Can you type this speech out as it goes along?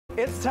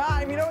It's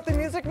time. You know what the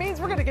music means?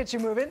 We're going to get you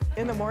moving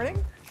in the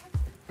morning.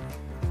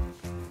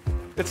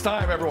 It's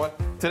time, everyone.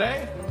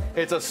 Today,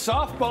 it's a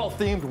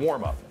softball-themed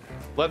warm-up.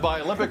 Led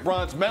by Olympic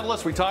bronze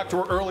medalist. We talked to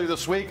her earlier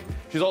this week.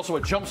 She's also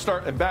a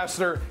Jumpstart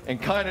Ambassador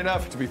and kind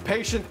enough to be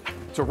patient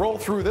to roll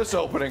through this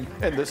opening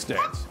and this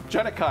dance.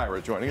 Jenna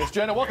Caira joining us.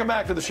 Jenna, welcome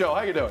back to the show.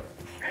 How you doing?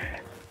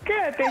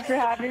 Good. Thanks for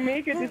having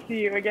me. Good to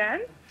see you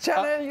again.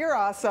 Jenna, you're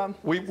awesome.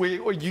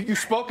 You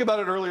spoke about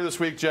it earlier this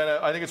week, Jenna.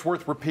 I think it's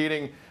worth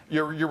repeating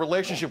your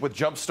relationship with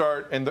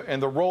Jumpstart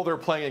and the role they're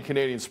playing in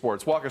Canadian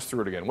sports. Walk us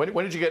through it again. When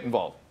did you get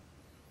involved?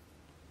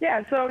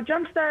 Yeah, so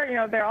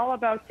Jumpstart, they're all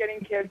about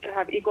getting kids to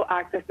have equal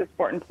access to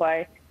sport and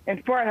play. And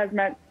sport has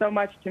meant so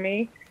much to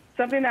me.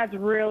 Something that's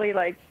really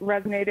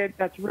resonated,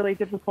 that's really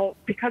difficult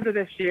because of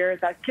this year,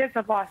 is that kids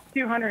have lost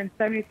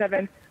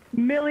 277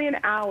 million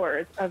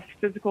hours of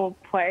physical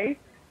play.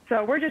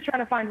 So we're just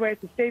trying to find ways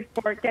to save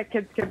sport, get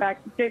kids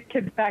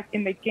back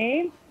in the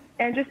game,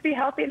 and just be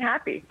healthy and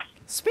happy.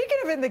 Speaking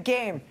of in the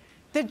game,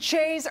 the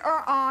Jays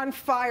are on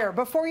fire.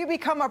 Before you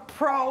become a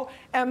pro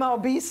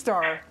MLB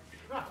star,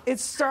 it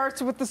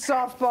starts with the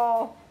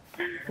softball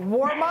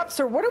warm-ups,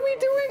 or what are we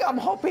doing? I'm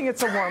hoping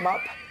it's a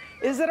warm-up.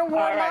 Is it a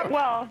warm-up? All right,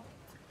 well,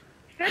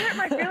 it hurt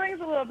my feelings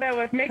a little bit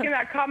with making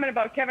that comment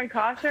about Kevin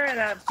Costner and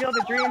that Field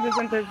of Dreams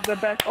isn't the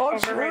best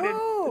overrated.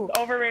 It's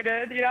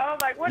overrated,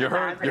 what you is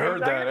heard, that? you heard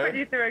so that, I'm gonna eh? put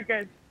you through a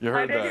good. You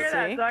heard I did that. hear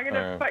that, See? so I'm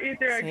gonna put you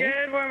through a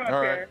good warm-up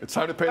All right, here. it's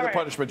time to pay the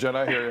punishment, Jenna.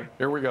 I hear you.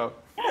 Here we go.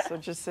 So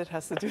just it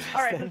has to do this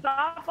All right, so thing.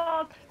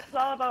 softball is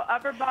all about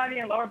upper body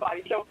and lower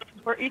body. So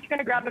we're each going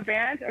to grab a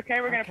band,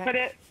 okay? We're going to put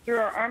it through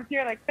our arms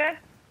here like this.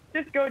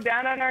 Just go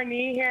down on our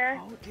knee here.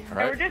 Oh, dear. And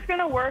we're just going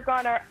to work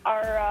on our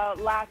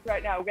lats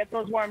right now. We'll get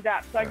those warmed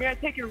up. So I'm going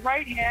to take your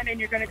right hand, and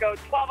you're going to go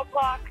 12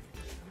 o'clock,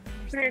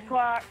 3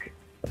 o'clock,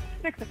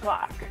 6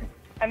 o'clock.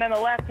 And then the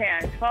left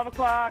hand, 12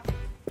 o'clock,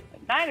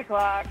 9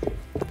 o'clock,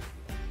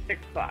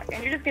 6 o'clock.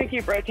 And you're just going to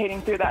keep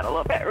rotating through that a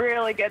little bit.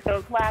 Really get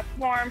those lats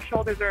warm.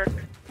 Shoulders are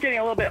getting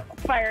a little bit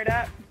fired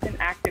up and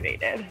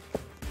activated.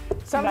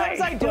 Sometimes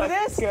Nice. I do Looks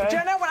this, good.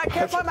 Jenna, when I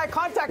can't find my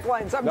contact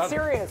lens. I'm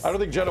serious. I don't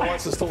think Jenna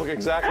wants us to look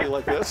exactly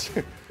like this.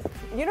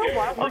 You know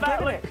what? Well, We're that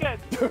giving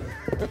looks it.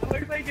 good. It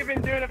looks like you've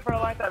been doing it for a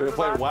long time. We're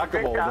playing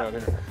whack-a-mole down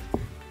here.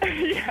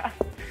 Yeah.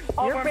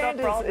 All Your warmed up band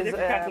for all the is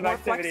different kinds of more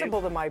activities.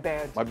 flexible than my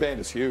band. My band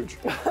is huge.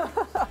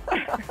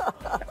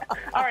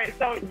 All right,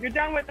 so you're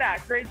done with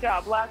that. Great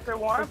job. Lats are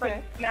warm,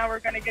 Okay. but now we're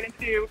going to get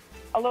into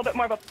a little bit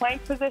more of a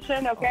plank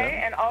position,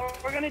 okay? And all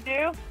we're going to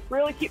do,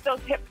 really keep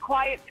those hips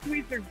quiet,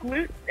 squeeze your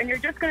glutes, and you're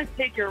just going to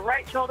take your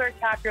right shoulder,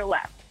 tap your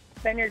left.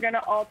 Then you're going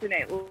to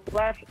alternate,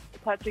 left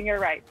touching your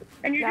right.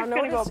 And you're Now just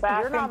going to go notice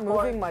back you're not and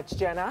forth. moving much,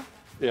 Jenna.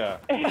 Yeah.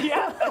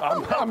 Yeah.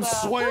 I'm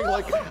swaying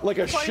like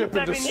a ship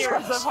in 27 years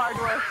of distress. hard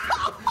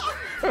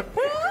work.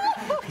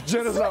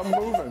 Jenna's not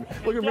moving.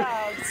 Look at me.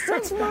 Yeah.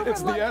 Since moving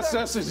It's the like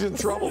SS is in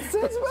trouble.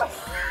 You're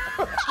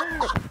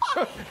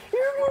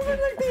moving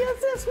like the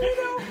SS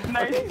Widow.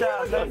 Nice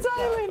job. Nice job.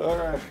 Island. All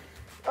right.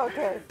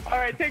 Okay. All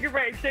right, take a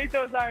break. Shake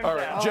those arms All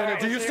right. down. Jenna,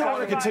 do you so still you're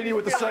want to on continue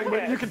with the body.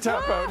 segment? You can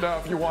tap out now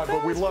if you want,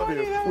 but we That was love funny,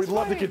 you. that was We'd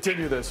love to funny.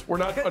 continue this. We're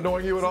not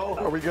annoying you at all?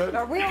 Are we good?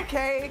 Are we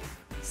okay?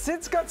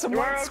 Sid's got some We're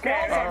white okay.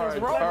 squalls All on All his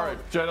right. robe. All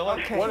right. Jenna,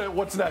 Okay.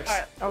 what's next? All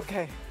right.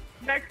 Okay.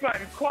 Next one,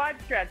 quad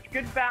stretch.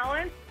 Good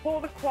balance. Pull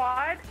the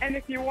quad, and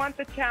if you want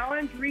the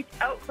challenge, reach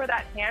out for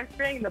that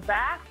hamstring in the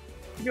back.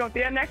 If you want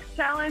the next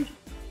challenge,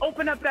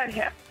 open up that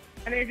hip.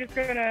 And then you're just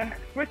going to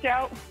switch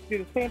out, do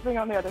the same thing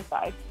on the other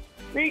side.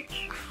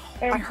 Reach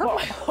and I hurt pull.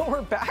 my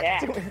lower back Yeah.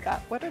 doing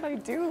that. What did I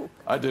do?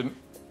 I didn't.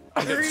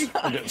 I'm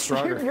getting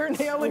stronger. You're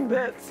nailing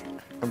this.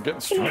 I'm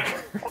getting stronger.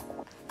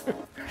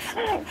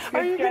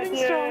 Are you getting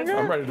stretches. stronger?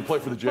 I'm ready to play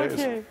for the Jays.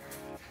 Okay.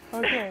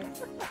 Okay.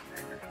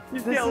 You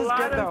see This a is lot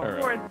good, of though.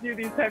 sports do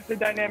these types of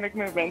dynamic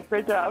movements.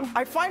 Great job.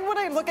 I find when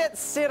I look at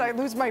Sid, I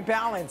lose my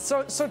balance.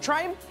 So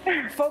try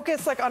and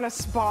focus on a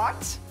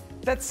spot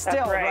that's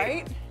still, right.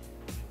 right?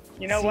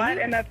 You know See? what?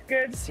 And that's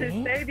good See?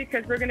 to say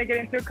because we're going to get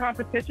into a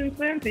competition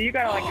soon. So you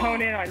got to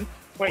hone in on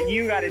what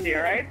you got to do,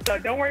 right? So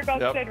don't worry about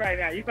Yep. Sid right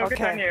now. You focus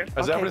Okay. on you.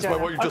 As Okay, evidenced by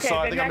Jenna. what you just Okay,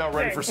 saw, I the think I'm now next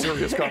ready thing. for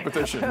serious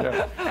competition.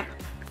 Yeah.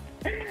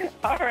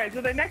 All right, so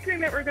the next thing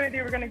that we're going to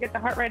do, we're going to get the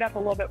heart rate up a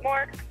little bit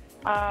more.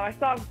 I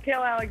saw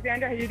Kayla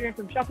Alexander, how you're doing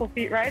some shuffle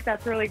feet, right?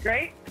 That's really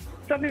great.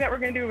 Something that we're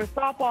going to do with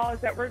softball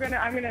is that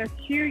I'm going to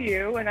cue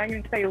you, and I'm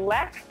going to say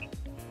left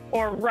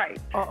or right.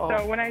 Uh-oh.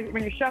 So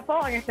when you shuffle,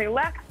 I'm going to say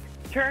left,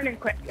 turn and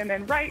quick, and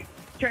then right,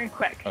 turn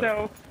quick.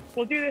 So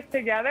we'll do this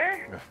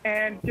together,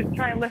 and just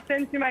try and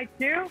listen to my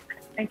cue,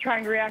 and try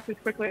and react as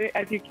quickly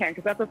as you can,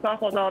 because that's what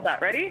softball is all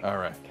about. Ready? All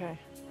right. Okay.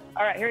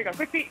 All right, here we go.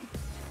 Quick feet.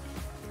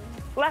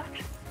 Left.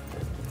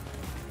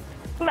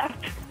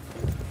 Left.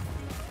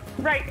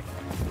 Right.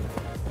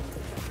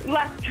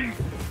 Left.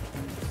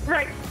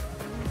 Right.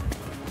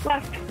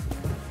 Left.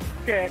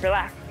 Good.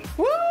 Relax.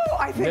 Woo!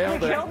 I think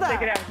Nailed we it. killed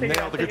Take it that. out. Take it Nailed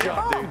out. it. Good take it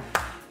out. job, D.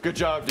 Good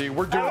job, D.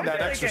 We're doing that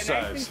really exercise.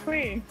 Good. Nice and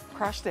clean.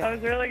 Crushed That it.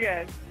 was really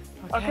good.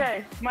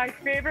 Okay, my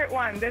favorite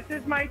one. This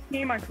is my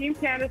team on Team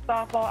Canada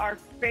Softball, our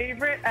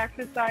favorite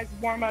exercise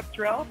warm-up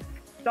drill.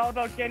 It's all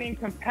about getting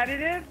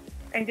competitive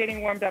and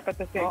getting warmed up at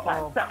the same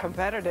time. So,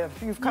 competitive.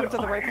 You've come to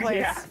the right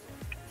place.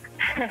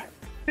 Yeah.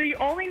 So you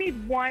only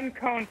need one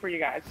cone for you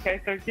guys,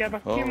 okay? So if you have a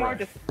few more,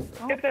 just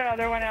get the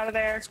other one out of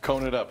there. Let's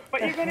cone it up.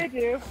 What you're going to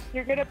do,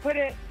 you're going to put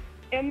it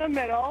in the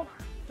middle.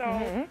 So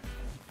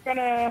it's going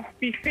to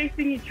be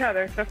facing each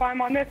other. So if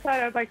I'm on this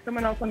side, I'd like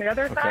someone else on the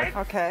other side.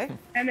 Okay.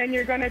 And then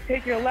you're going to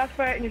take your left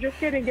foot, and you're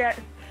just going to get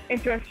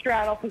into a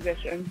straddle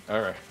position. All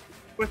right.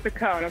 With the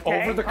cone,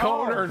 okay? Over the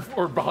cone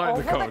or behind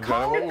the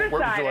cone? Just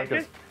beside it.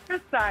 Just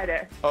beside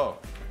it. Oh.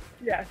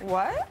 Yes.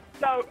 What?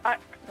 So,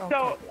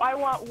 so I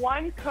want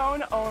one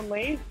cone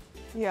only.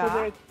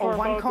 Yeah. For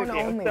one cone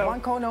only. So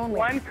one cone only.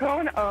 One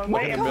cone only.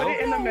 One And put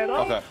it in the middle.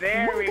 Okay.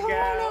 There we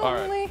go. All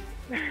right.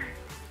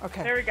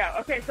 Okay. There we go.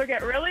 Okay, so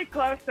get really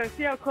close. So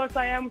see how close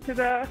I am to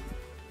the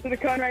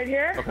cone right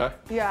here? Okay.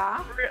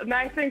 Yeah.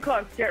 Nice and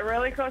close. Get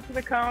really close to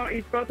the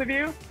cone, both of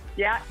you.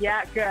 Yeah,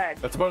 good.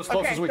 That's about as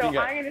close as we can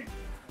get.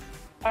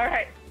 All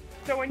right.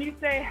 So when you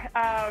say,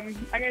 I'm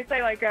going to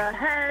say like a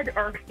head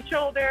or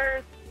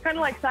shoulders, kind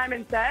of like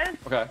Simon says.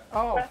 Okay.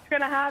 Oh. What's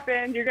going to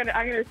happen, I'm going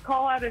to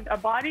call out a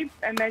body,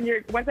 and then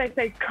once I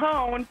say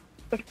cone,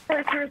 the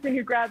first person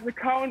who grabs the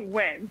cone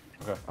wins.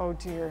 Okay. Oh,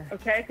 dear.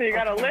 Okay, so you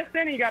got to listen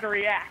and you got to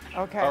react.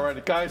 Okay. All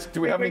right, guys,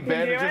 do we have any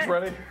bandages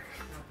ready? It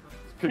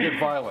could get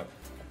violent.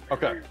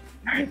 Okay.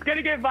 It's going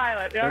to get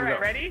violent. All right,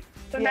 ready?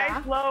 So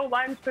nice low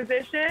lunge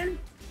position.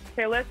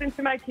 Okay, listen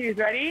to my cues.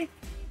 Ready?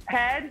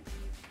 Head,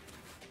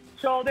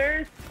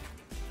 shoulders,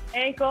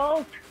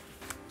 ankles,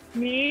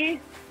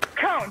 knee,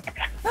 cone.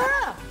 You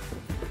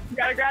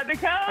gotta grab the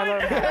cone.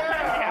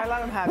 I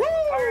let him have it.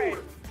 All right.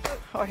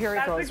 Oh, here he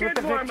goes with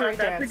the victory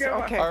dance.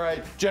 Okay. All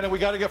right, Jenna, we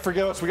got to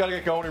forgive us. We got to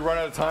get going. We run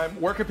out of time.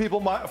 Where can people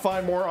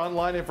find more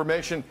online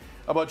information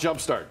about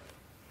Jumpstart?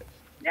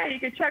 Yeah, you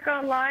can check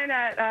online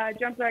at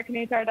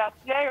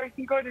jumpstartcanadiantire.ca, or you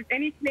can go to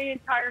any Canadian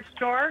Tire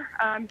store.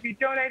 If you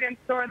donate in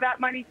store,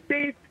 that money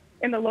stays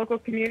in the local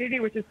community,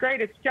 which is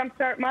great. It's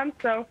Jumpstart Month,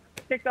 so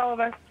it takes all of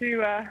us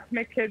to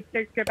make kids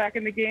get back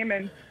in the game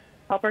and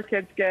help our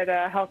kids get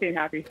healthy and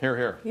happy. Hear,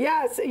 hear.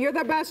 Yes, you're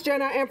the best,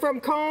 Jenna. And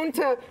from cone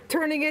to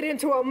turning it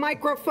into a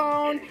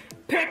microphone,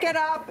 pick it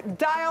up,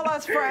 dial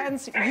us,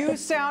 friends. You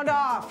sound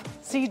off.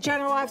 See,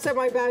 Jenna laughs at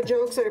my bad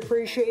jokes. I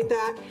appreciate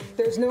that.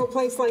 There's no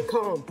place like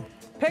cone.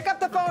 Pick up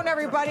the phone,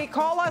 everybody.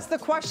 Call us. The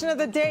question of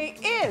the day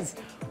is,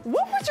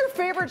 what was your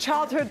favorite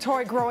childhood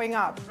toy growing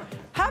up?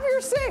 Have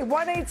your say.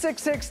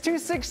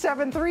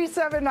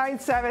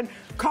 1-866-267-3797.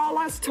 Call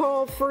us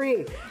toll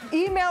free.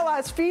 Email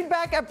us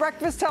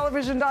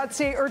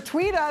feedback@breakfasttelevision.ca or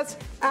tweet us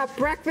at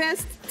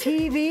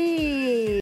breakfasttv.